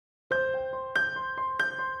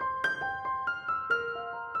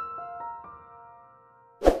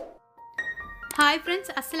Hi friends,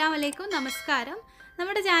 assalamu alaikum, namaskaram.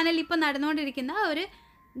 നമ്മുടെ ചാനലിൽ ഇപ്പോൾ നടന്നുകൊണ്ടിരിക്കുന്ന ഒരു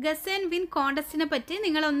ഗസ് ആൻഡ് വിൻ കോൺടെസ്റ്റിനെ പറ്റി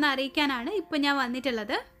നിങ്ങളെ ഒന്ന് അറിയിക്കാനാണ് ഇപ്പോൾ ഞാൻ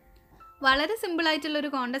വന്നിട്ടുള്ളത്. വളരെ സിമ്പിൾ ആയിട്ടുള്ള ഒരു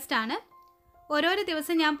കോൺടെസ്റ്റ് ആണ്. ഓരോരോ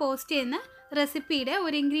ദിവസം ഞാൻ പോസ്റ്റ് ചെയ്യുന്ന റെസിപ്പിയുടെ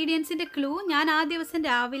ഒരു ഇൻഗ്രീഡിയൻസിന്റെ ക്ലൂ ഞാൻ ആ ദിവസം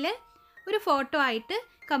രാവിലെ ഒരു ഫോട്ടോ ആയിട്ട്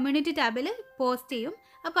കമ്മ്യൂണിറ്റി ടാബിൽ പോസ്റ്റ് ചെയ്യും.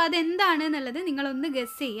 അപ്പോൾ അതെന്താണ് എന്നുള്ളത് നിങ്ങൾ ഒന്ന്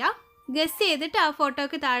ഗസ് ചെയ്യുക. ഗസ് ചെയ്തിട്ട് ആ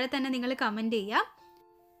ഫോട്ടോക്ക് താഴെ തന്നെ നിങ്ങൾ കമന്റ് ചെയ്യുക.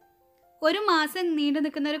 ഒരു മാസം നീണ്ടു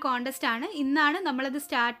നിൽക്കുന്ന ഒരു കോൺടെസ്റ്റ് ആണ്. ഇന്നാണ് നമ്മളത്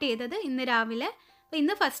സ്റ്റാർട്ട് ചെയ്തത്, ഇന്ന് രാവിലെ. അപ്പോൾ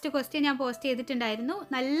ഇന്ന് ഫസ്റ്റ് ക്വസ്റ്റ്യൻ ഞാൻ പോസ്റ്റ് ചെയ്തിട്ടുണ്ടായിരുന്നു.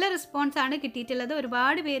 നല്ല റെസ്പോൺസ് ആണ് കിട്ടിയിട്ടുള്ളത്.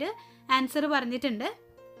 ഒരുപാട് പേര് ആൻസർ പറഞ്ഞിട്ടുണ്ട്.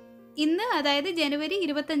 ഇന്ന് അതായത് ജനുവരി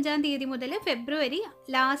 25-ാം തീയതി മുതൽ ഫെബ്രുവരി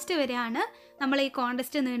ലാസ്റ്റ് വരെയാണ് നമ്മൾ ഈ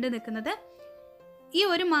കോൺടെസ്റ്റ് നീണ്ടു നിൽക്കുന്നത്. ഈ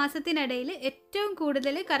ഒരു മാസത്തിനിടയിൽ ഏറ്റവും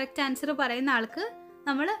കൂടുതൽ കറക്റ്റ് ആൻസർ പറയുന്ന ആൾക്ക്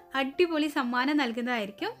നമ്മൾ അടിപൊളി സമ്മാനം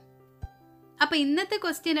നൽകുന്നതായിരിക്കും. അപ്പോൾ ഇന്നത്തെ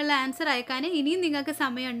ക്വസ്റ്റ്യനുള്ള ആൻസർ അയക്കാൻ ഇനിയും നിങ്ങൾക്ക്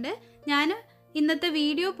സമയമുണ്ട്. ഞാൻ ഇന്നത്തെ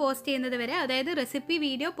വീഡിയോ പോസ്റ്റ് ചെയ്യുന്നത് വരെ, അതായത് റെസിപ്പി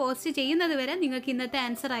വീഡിയോ പോസ്റ്റ് ചെയ്യുന്നത് വരെ നിങ്ങൾക്ക് ഇന്നത്തെ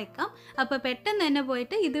ആൻസർ അയക്കാം. അപ്പോൾ പെട്ടെന്ന് തന്നെ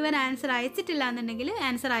പോയിട്ട് ഇതുവരെ ആൻസർ അയച്ചിട്ടില്ല എന്നുണ്ടെങ്കിൽ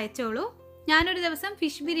ആൻസർ അയച്ചോളൂ. ഞാനൊരു ദിവസം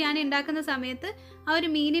ഫിഷ് ബിരിയാണി ഉണ്ടാക്കുന്ന സമയത്ത് ആ ഒരു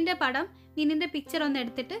മീനിൻ്റെ പടം, മീനിൻ്റെ പിക്ചർ ഒന്ന്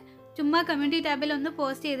എടുത്തിട്ട് ചുമ്മാ കമ്മ്യൂണിറ്റി ടാബിൽ ഒന്ന്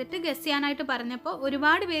പോസ്റ്റ് ചെയ്തിട്ട് ഗസ് ചെയ്യാനായിട്ട് പറഞ്ഞപ്പോൾ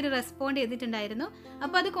ഒരുപാട് പേര് റെസ്പോണ്ട് ചെയ്തിട്ടുണ്ടായിരുന്നു.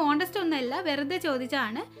 അപ്പോൾ അത് കോൺടെസ്റ്റ് ഒന്നുമല്ല, വെറുതെ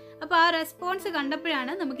ചോദിച്ചതാണ്. അപ്പോൾ ആ റെസ്പോൺസ്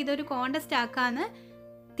കണ്ടപ്പോഴാണ് നമുക്കിതൊരു കോൺടെസ്റ്റ് ആക്കാമെന്ന്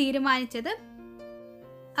തീരുമാനിച്ചത്.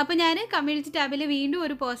 അപ്പോൾ ഞാൻ കമ്മ്യൂണിറ്റി ടാബിൽ വീണ്ടും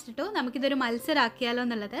ഒരു പോസ്റ്റ് ഇട്ടു, നമുക്കിതൊരു മത്സരമാക്കിയാലോ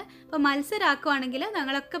എന്നുള്ളത്. അപ്പോൾ മത്സരമാക്കുവാണെങ്കിൽ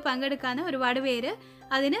ഞങ്ങളൊക്കെ പങ്കെടുക്കാൻ ഒരുപാട് പേര്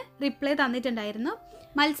അതിന് റിപ്ലൈ തന്നിട്ടുണ്ടായിരുന്നു.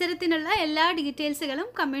 മത്സരത്തിനുള്ള എല്ലാ ഡീറ്റെയിൽസുകളും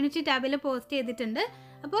കമ്മ്യൂണിറ്റി ടാബിൽ പോസ്റ്റ് ചെയ്തിട്ടുണ്ട്.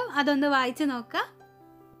 അപ്പോൾ അതൊന്ന് വായിച്ച് നോക്കുക.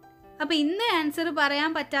 അപ്പോൾ ഇന്ന് ആൻസർ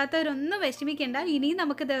പറയാൻ പറ്റാത്തവരൊന്നും വിഷമിക്കേണ്ട, ഇനിയും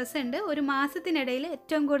നമുക്ക് ദിവസമുണ്ട്. ഒരു മാസത്തിനിടയിൽ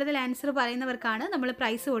ഏറ്റവും കൂടുതൽ ആൻസർ പറയുന്നവർക്കാണ് നമ്മൾ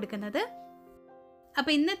പ്രൈസ് കൊടുക്കുന്നത്.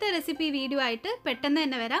 അപ്പോൾ ഇന്നത്തെ റെസിപ്പി വീഡിയോ ആയിട്ട് പെട്ടെന്ന്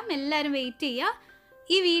തന്നെ വരാം. എല്ലാവരും വെയിറ്റ് ചെയ്യുക.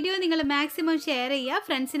 ഈ വീഡിയോ നിങ്ങൾ മാക്സിമം ഷെയർ ചെയ്യുക,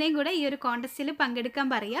 ഫ്രണ്ട്സിനെയും കൂടെ ഈ ഒരു കോൺടെസ്റ്റിൽ പങ്കെടുക്കാൻ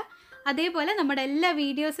പറയുക. അതേപോലെ നമ്മുടെ എല്ലാ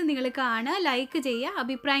വീഡിയോസും നിങ്ങൾ കാണുക, ലൈക്ക് ചെയ്യുക,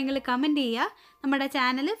 അഭിപ്രായങ്ങൾ കമൻറ്റ് ചെയ്യുക. നമ്മുടെ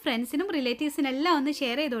ചാനൽ ഫ്രണ്ട്സിനും റിലേറ്റീവ്സിനും എല്ലാം ഒന്ന്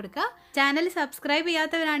ഷെയർ ചെയ്ത് കൊടുക്കുക. ചാനൽ സബ്സ്ക്രൈബ്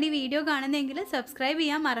ചെയ്യാത്തവരാണ് ഈ വീഡിയോ കാണുന്നതെങ്കിൽ സബ്സ്ക്രൈബ്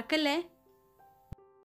ചെയ്യാൻ മറക്കല്ലേ.